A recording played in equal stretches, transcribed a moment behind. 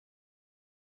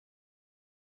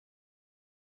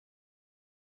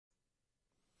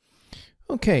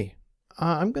Okay,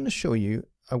 I'm going to show you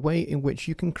a way in which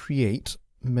you can create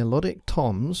melodic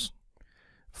toms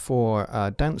for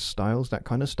dance styles, that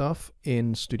kind of stuff,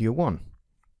 in Studio One.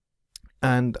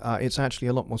 And it's actually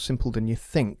a lot more simple than you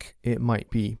think it might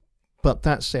be. But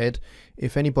that said,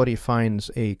 if anybody finds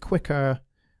a quicker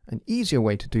and easier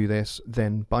way to do this,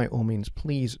 then by all means,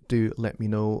 please do let me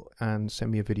know and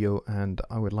send me a video, and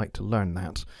I would like to learn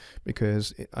that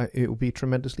because it will be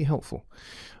tremendously helpful.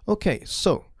 Okay,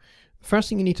 so first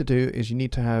thing you need to do is you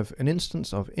need to have an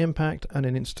instance of Impact and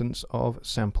an instance of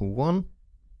Sample 1.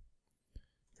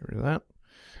 Get rid of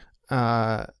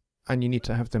that. And you need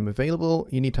to have them available.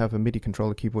 You need to have a MIDI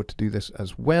controller keyboard to do this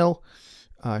as well.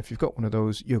 If you've got one of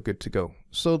those, you're good to go.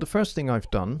 So the first thing I've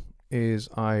done is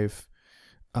I've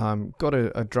got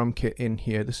a drum kit in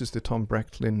here. This is the Tom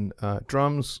Brecklin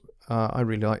drums. I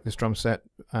really like this drum set,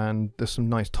 and there's some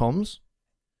nice toms.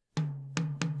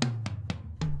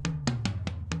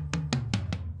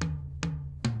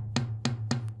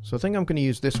 So I think I'm going to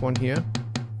use this one here.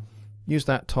 Use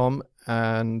that tom,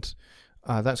 and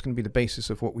that's going to be the basis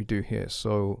of what we do here.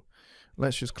 So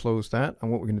let's just close that,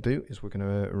 and what we're going to do is we're going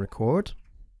to record.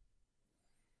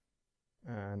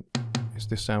 And it's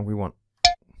this sound we want.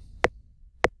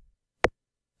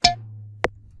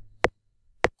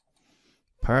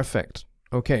 Perfect.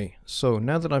 Okay, so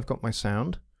now that I've got my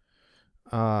sound,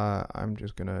 I'm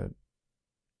just gonna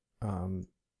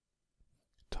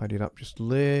tidy it up just a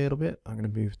little bit. I'm gonna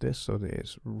move this so that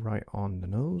it's right on the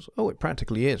nose. Oh, it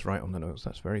practically is right on the nose.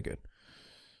 That's very good.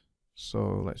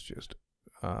 So let's just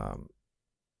drag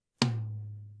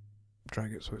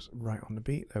it so it's right on the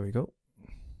beat. There we go.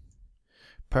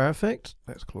 Perfect.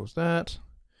 Let's close that.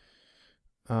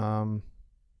 And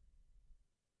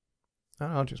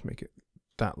I'll just make it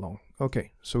that long.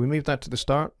 Okay, so we move that to the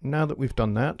start. Now that we've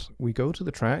done that, we go to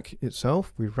the track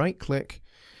itself, we right click,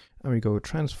 and we go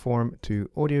transform to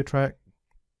audio track.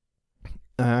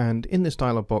 And in this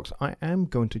dialog box, I am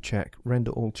going to check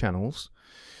render all channels.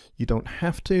 You don't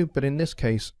have to, but in this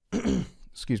case,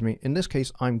 excuse me, in this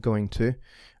case I'm going to,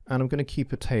 and I'm going to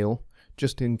keep a tail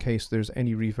just in case there's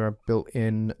any reverb built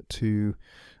in to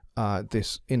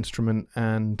this instrument,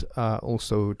 and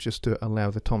also just to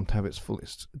allow the tom to have its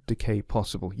fullest decay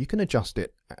possible. You can adjust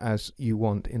it as you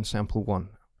want in Sample 1.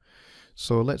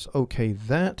 So let's OK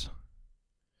that.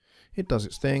 It does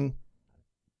its thing.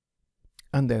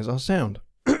 And there's our sound.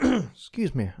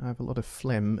 Excuse me, I have a lot of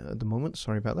phlegm at the moment,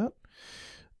 sorry about that.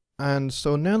 And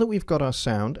so now that we've got our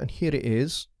sound, and here it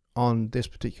is on this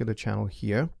particular channel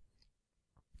here,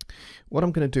 what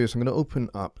I'm going to do is I'm going to open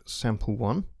up Sample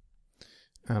 1,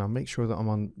 and I'll make sure that I'm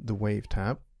on the Wave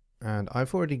tab. And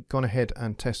I've already gone ahead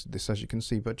and tested this, as you can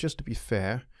see, but just to be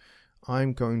fair,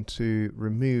 I'm going to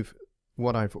remove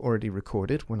what I've already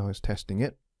recorded when I was testing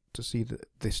it to see that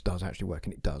this does actually work,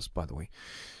 and it does, by the way.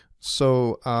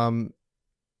 So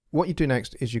what you do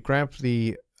next is you grab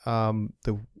the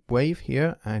wave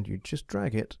here and you just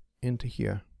drag it into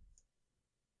here,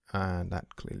 and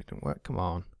that clearly didn't work. Come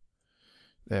on,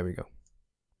 there we go.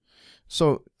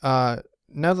 So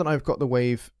now that I've got the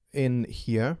wave in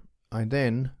here, I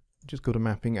then just go to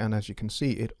mapping, and as you can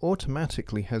see, it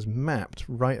automatically has mapped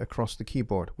right across the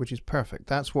keyboard, which is perfect.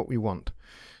 That's what we want.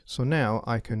 So now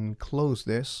I can close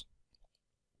this,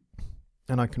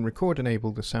 and I can record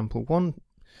enable the Sample 1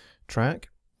 track,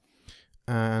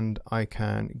 and I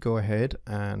can go ahead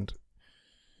and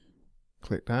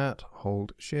click that,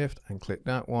 hold shift and click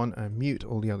that one, and mute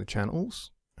all the other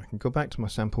channels. I can go back to my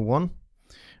Sample 1,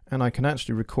 and I can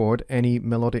actually record any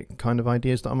melodic kind of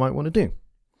ideas that I might want to do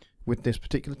with this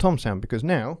particular tom sound, because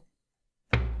now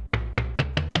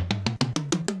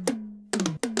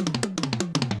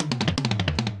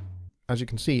as you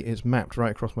can see, it's mapped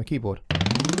right across my keyboard,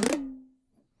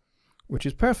 which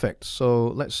is perfect. So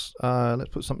let's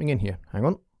put something in here. Hang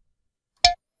on.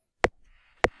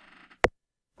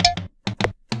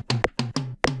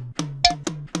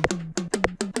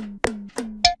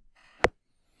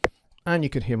 And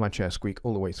you could hear my chair squeak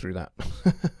all the way through that.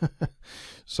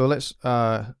 So let's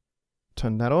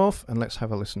turn that off, and let's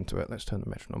have a listen to it. Let's turn the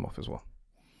metronome off as well.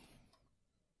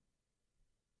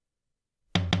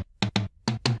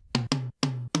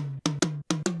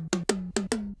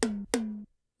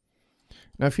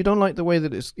 Now, if you don't like the way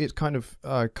that it's kind of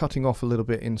cutting off a little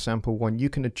bit in Sample 1, you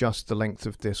can adjust the length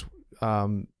of this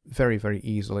very, very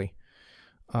easily.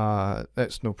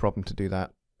 That's no problem to do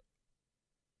that.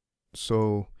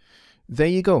 So there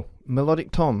you go,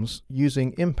 melodic toms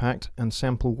using Impact and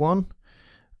Sample 1.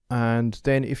 And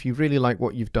then if you really like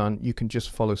what you've done, you can just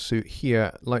follow suit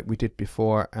here like we did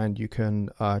before, and you can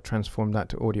transform that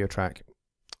to audio track.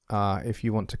 if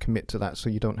you want to commit to that so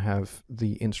you don't have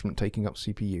the instrument taking up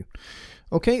CPU.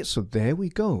 Okay, so there we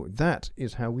go. That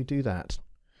is how we do that.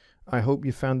 I hope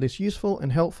you found this useful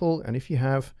and helpful, and if you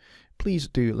have, please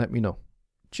do let me know.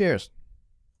 Cheers!